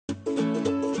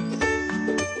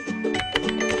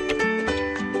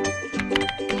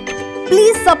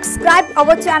subscribe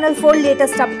our channel for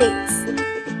latest updates.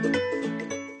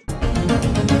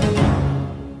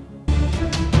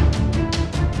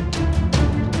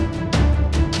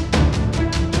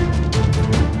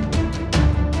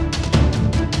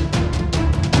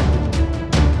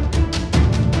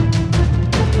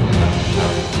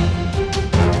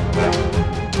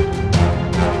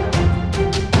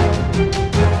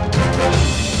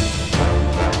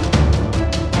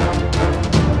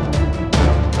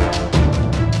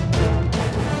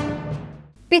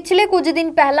 पिछले कुछ दिन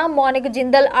पहला मौनिक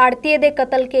जिंदल आड़तीए के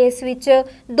कतल केस विच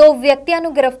 2 व्यक्तियों को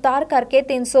गिरफ्तार करके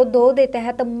 302 के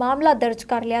तहत मामला दर्ज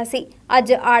कर लिया सी।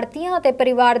 अज आड़तीआं ते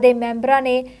परिवार के मैंबरां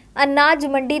ने अनाज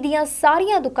मंडी दीआं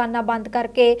सारियां दुकानां बंद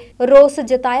करके रोस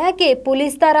जताया कि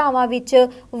पुलिस धारावां विच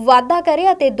वाधा करे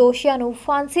अते दोषियां नूं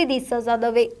फांसी की सज़ा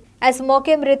देवे। इस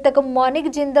मौके मृतक मौनिक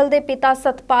जिंदल के पिता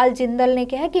सतपाल जिंदल ने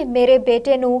कहा कि मेरे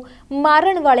बेटे नूं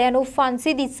मारन वालियां नूं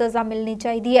फांसी की सज़ा मिलनी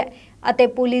चाहिए है ਅਤੇ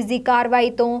पुलिस की कार्रवाई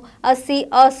तो असी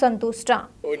असंतुष्ट हाँ।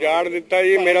 उजाड़ दिता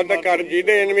जी मेरा तो घर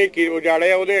जिहदे इन्हें की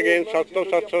उजाड़िया उहदे अगेंस्ट सख्त तो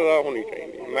सख्त सज़ा होनी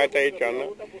चाहिए। मैं तो ये चाहना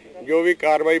जो भी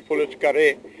कार्रवाई पुलिस करे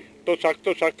तो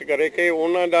सख्त करे कि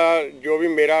उन्हां दा जो भी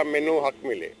मैनू हक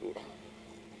मिले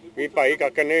भी भाई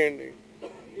काका ने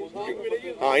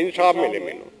हाँ इंसाफ मिले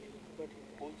मैनू।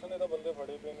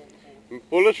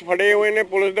 पुलिस फड़े हुए ने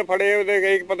पुलिस दे फड़े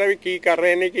हुए पता भी की कर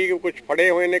रहे हैं कि कुछ फड़े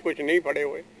हुए ने कुछ नहीं फड़े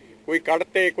हुए कोई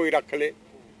कड़ते कोई रख ले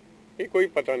ये कोई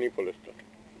पता नहीं पुलिस का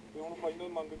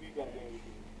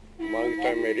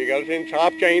मांग मेरी गल से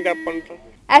इंसाफ चाहिए अपन तो।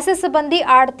 इस संबंधी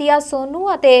आड़तीआ सोनू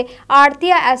अते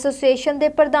आड़तीआ एसोसीएशन के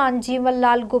प्रधान जीवन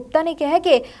लाल गुप्ता ने कहा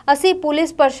कि असी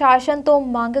पुलिस प्रशासन तो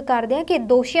मांग करते हैं कि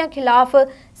दोषियों खिलाफ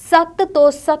सख्त तो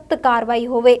सख्त कार्रवाई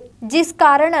होवे जिस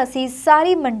कारण असी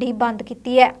सारी मंडी बंद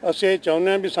की है। असी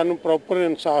चाहुंदे भी सानू प्रॉपर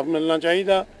इंसाफ मिलना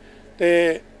चाहिए ते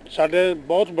साडे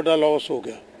बहुत बड़ा लॉस हो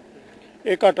गया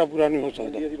ये घाटा पूरा नहीं हो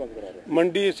सकता।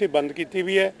 मंडी असी बंद की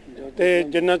भी है तो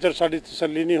जिन्ना चर साडी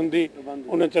तसल्ली नहीं हुंदी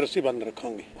उन्ना चर असी बंद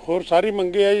रखांगे। होर सारी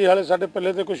मंगे है जी हाले साडे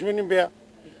पल्ले तो कुछ भी नहीं पिया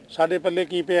साडे पल्ले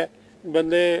की पिया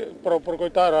बंदे प्रॉपर कोई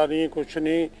धारा नहीं कुछ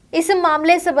नहीं। इस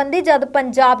मामले संबंधी जब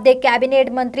पंजाब के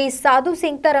कैबिनेट मंत्री साधु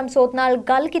सिंह धर्मसोत नाल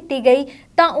गल की गई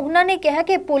तो उन्होंने कहा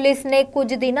कि पुलिस ने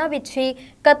कुछ दिनों विच ही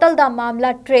कतल का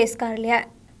मामला ट्रेस कर लिया है।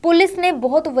 पुलिस ने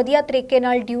बहुत वधिया तरीके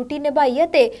नाल ड्यूटी निभाई है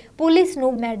ते पुलिस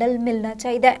नूं मैडल मिलना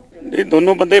चाहिए। ये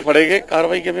दोनों बंदे फड़े गए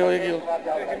कार्रवाई किवें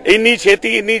होएगी इन्नी छेती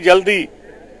इन्नी जल्दी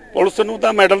पुलिस नूं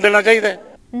तां मैडल देना चाहिए।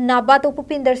 नाभा तो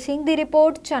भुपिंदर सिंह की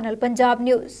रिपोर्ट चैनल पंजाब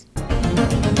न्यूज़।